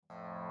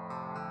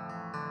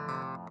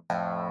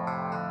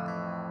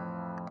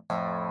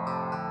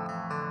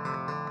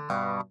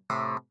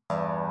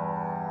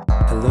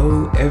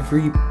Hello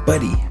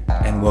everybody,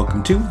 and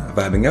welcome to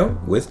Vibing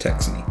Out with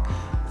Texany.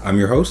 I'm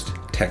your host,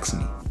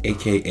 Texany,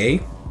 aka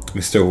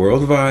Mr.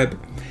 World Vibe,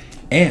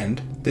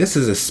 and this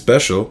is a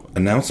special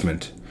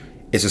announcement.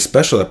 It's a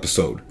special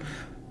episode,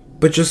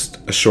 but just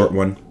a short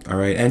one,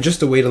 alright? And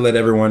just a way to let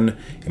everyone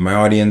in my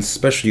audience,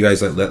 especially you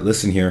guys that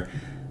listen here,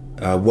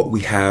 what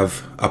we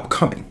have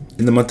upcoming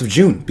in the month of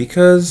June,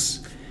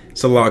 because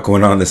it's a lot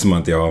going on this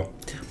month, y'all.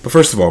 But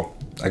first of all,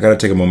 I gotta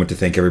take a moment to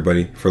thank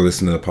everybody for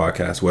listening to the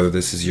podcast, whether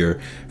this is your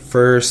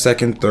first,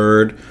 second,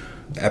 third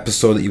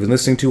episode that you've been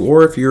listening to,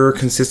 or if you're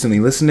consistently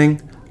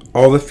listening.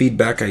 All the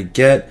feedback I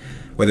get,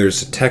 whether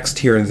it's a text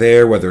here and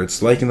there, whether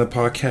it's liking the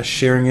podcast,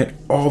 sharing it,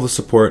 all the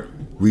support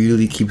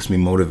really keeps me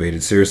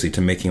motivated, seriously,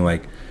 to making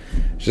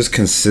just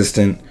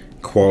consistent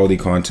quality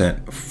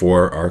content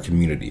for our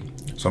community.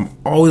 So I'm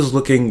always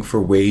looking for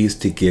ways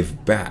to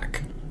give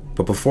back.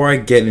 But before I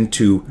get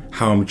into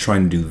how I'm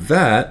trying to do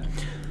that,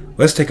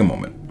 let's take a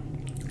moment.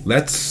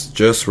 Let's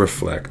just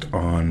reflect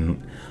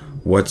on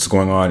what's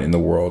going on in the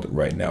world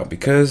right now,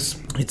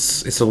 because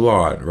it's a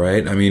lot,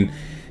 right? I mean,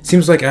 it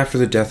seems like after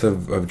the death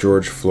of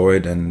George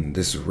Floyd and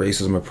this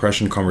racism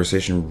oppression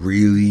conversation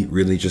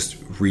really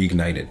just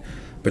reignited,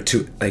 but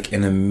to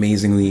an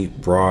amazingly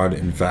broad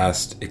and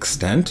vast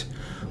extent,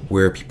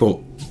 where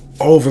people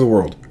all over the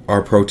world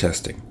are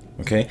protesting.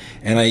 Okay,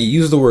 and I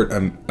use the word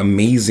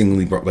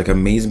amazingly,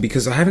 amazing,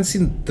 because I haven't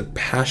seen the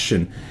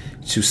passion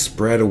to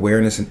spread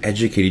awareness and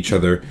educate each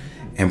other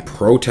and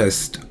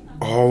protest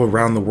all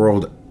around the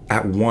world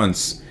at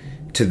once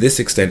to this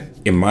extent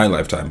in my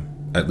lifetime,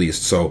 at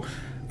least. So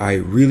I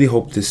really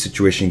hope this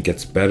situation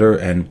gets better,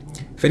 and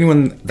if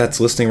anyone that's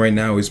listening right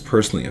now is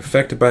personally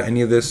affected by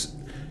any of this,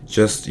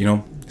 just,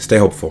 stay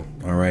hopeful,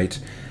 all right?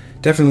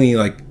 Definitely,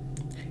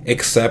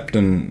 accept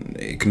and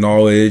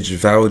acknowledge,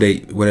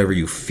 validate whatever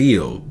you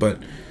feel, but,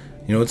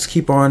 let's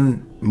keep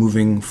on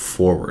moving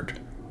forward,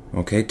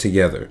 okay,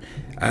 together.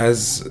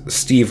 As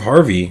Steve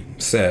Harvey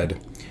said,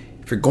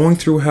 if you're going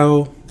through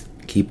hell,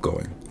 keep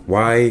going.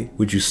 Why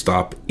would you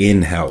stop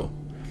in hell?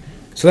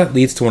 So that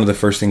leads to one of the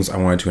first things I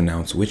wanted to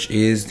announce, which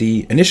is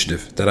the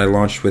initiative that I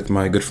launched with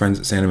my good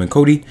friends Sandom and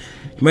Cody.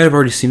 You might have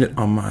already seen it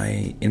on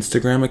my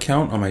Instagram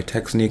account, on my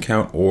Texany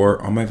account,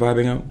 or on my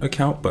Vibing Out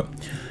account. But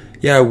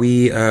yeah,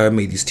 we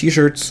made these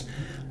t-shirts.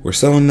 We're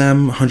selling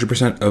them.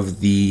 100% of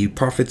the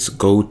profits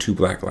go to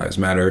Black Lives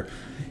Matter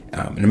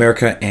in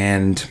America.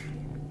 And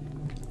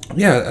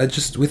yeah,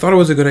 we thought it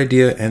was a good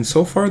idea. And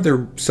so far,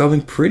 they're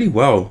selling pretty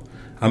well.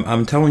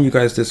 I'm telling you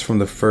guys this from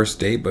the first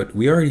day, but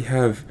we already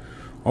have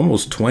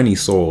almost 20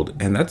 sold,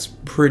 and that's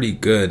pretty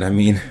good. I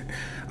mean,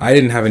 I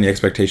didn't have any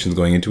expectations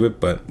going into it,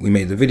 but we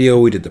made the video,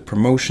 we did the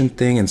promotion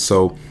thing, and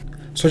so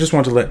I just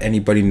want to let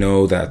anybody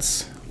know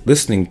that's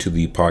listening to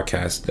the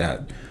podcast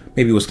that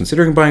maybe was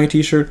considering buying a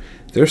t-shirt.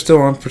 They're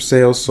still on for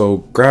sale, so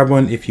grab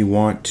one if you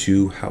want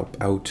to help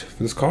out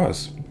for this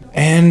cause.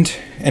 And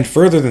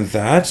further than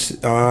that,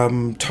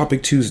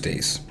 Topic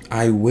Tuesdays.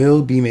 I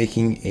will be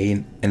making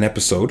an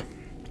episode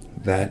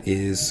that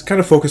is kind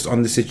of focused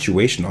on the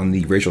situation, on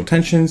the racial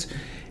tensions,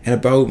 and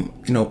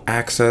about,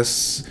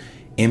 access,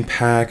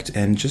 impact,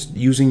 and just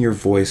using your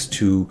voice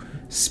to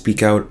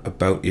speak out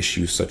about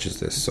issues such as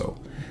this. So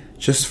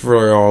just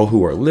for all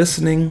who are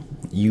listening,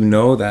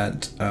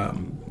 that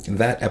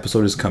that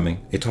episode is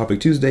coming, a Topic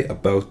Tuesday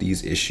about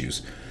these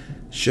issues.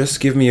 Just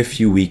give me a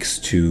few weeks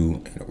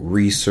to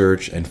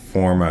research and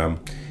form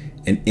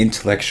an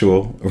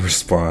intellectual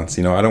response.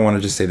 I don't want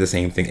to just say the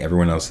same thing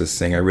everyone else is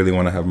saying. I really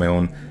want to have my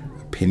own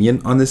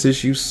opinion on this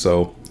issue,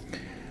 so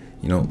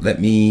let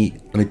me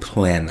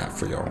plan that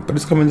for y'all. But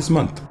it's coming this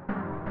month.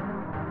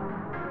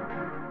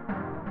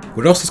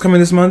 What else is coming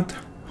this month?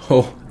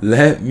 Oh,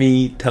 let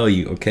me tell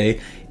you,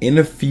 okay? In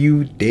a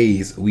few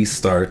days, we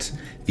start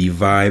the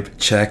Vibe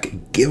Check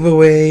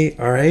giveaway,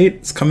 all right?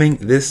 It's coming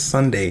this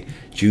Sunday,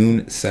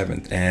 June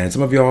 7th. And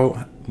some of y'all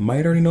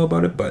might already know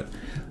about it, but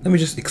let me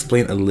just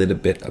explain a little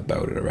bit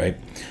about it, all right?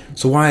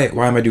 So why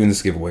am I doing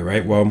this giveaway,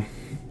 right? Well,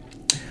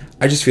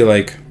 I just feel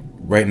like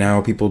right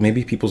now, people's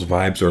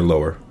vibes are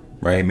lower,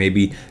 right?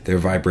 Maybe their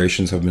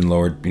vibrations have been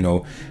lowered,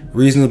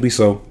 reasonably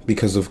so,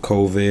 because of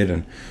COVID.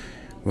 And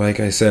like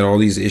I said, all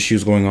these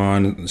issues going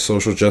on,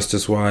 social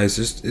justice wise,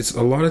 it's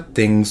a lot of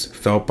things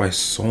felt by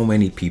so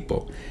many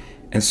people.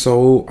 And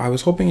so I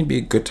was hoping it'd be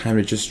a good time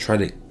to just try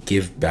to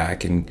give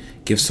back and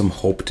give some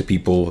hope to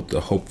people,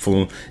 the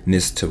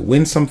hopefulness to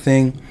win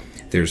something.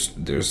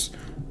 There's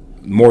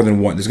more than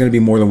one, there's going to be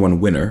more than one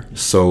winner.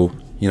 So,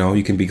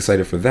 you can be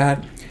excited for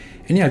that.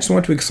 And yeah, I just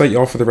want to excite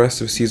y'all for the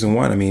rest of season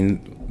 1. I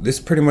mean,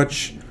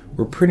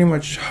 we're pretty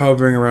much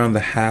hovering around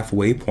the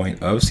halfway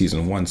point of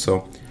season 1.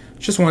 So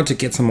just wanted to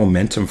get some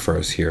momentum for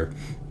us here.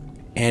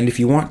 And if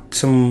you want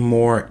some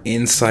more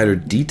insider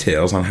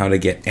details on how to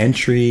get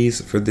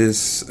entries for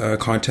this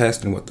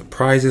contest and what the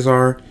prizes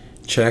are,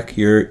 check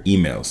your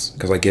emails,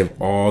 because I give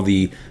all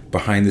the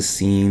behind the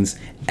scenes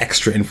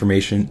extra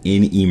information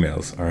in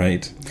emails, all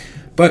right?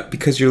 But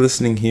because you're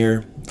listening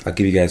here, I'll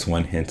give you guys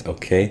one hint,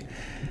 okay?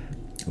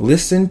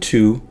 Listen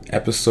to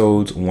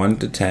episodes 1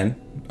 to 10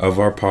 of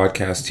our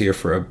podcast here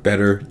for a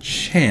better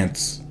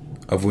chance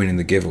of winning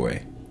the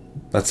giveaway.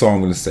 That's all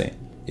I'm going to say.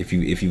 If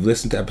you've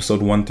listened to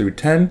episode 1 through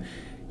 10,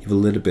 you have a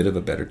little bit of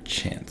a better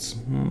chance.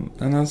 And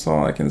that's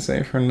all I can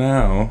say for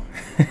now.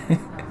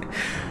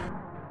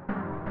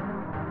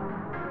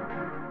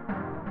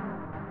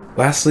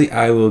 Lastly,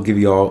 I will give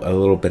you all a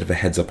little bit of a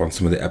heads up on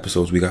some of the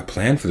episodes we got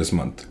planned for this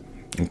month.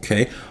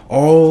 Okay?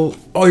 All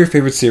your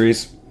favorite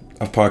series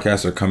of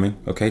podcasts are coming.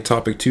 Okay?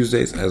 Topic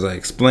Tuesdays, as I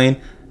explained,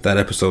 that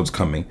episode's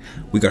coming.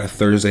 We got a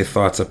Thursday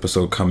Thoughts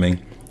episode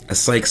coming. A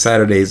Psych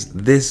Saturdays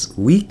this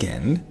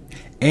weekend.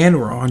 And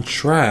we're on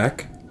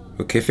track,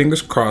 okay,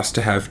 fingers crossed,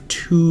 to have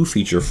 2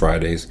 Feature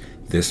Fridays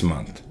this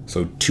month.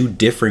 So 2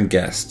 different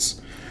guests,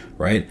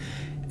 right?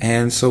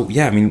 And so,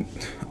 yeah, I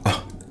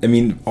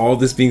mean, all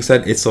this being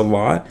said, it's a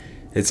lot.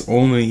 It's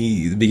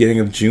only the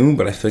beginning of June,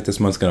 but I feel like this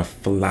month's gonna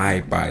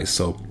fly by.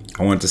 So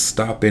I wanted to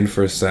stop in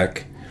for a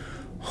sec.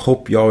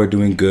 Hope y'all are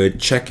doing good.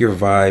 Check your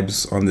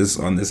vibes on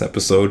this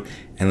episode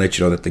and let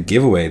you know that the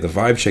giveaway, the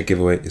vibe check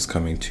giveaway, is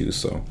coming too.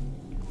 So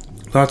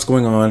lots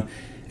going on,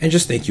 and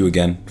just thank you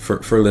again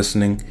for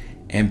listening,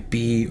 and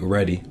be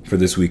ready for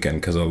this weekend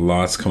because a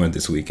lot's coming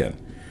this weekend.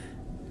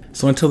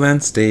 So until then,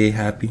 stay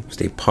happy,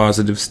 stay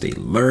positive, stay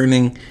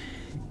learning,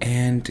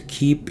 and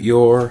keep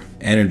your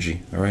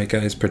energy, all right,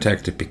 guys?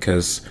 Protect it,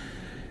 because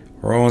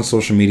we're all on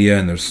social media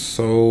and there's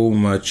so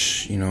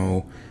much,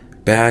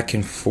 back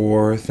and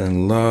forth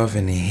and love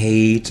and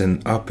hate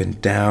and up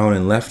and down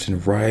and left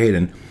and right,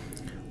 and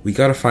we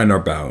got to find our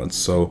balance.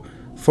 So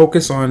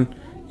focus on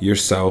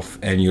yourself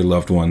and your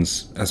loved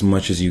ones as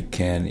much as you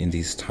can in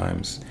these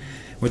times.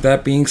 With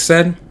that being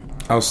said,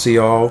 I'll see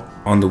y'all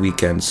on the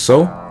weekend.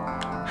 So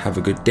have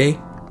a good day,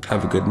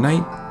 have a good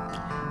night,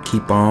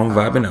 keep on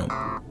vibing out.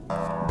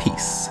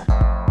 Peace.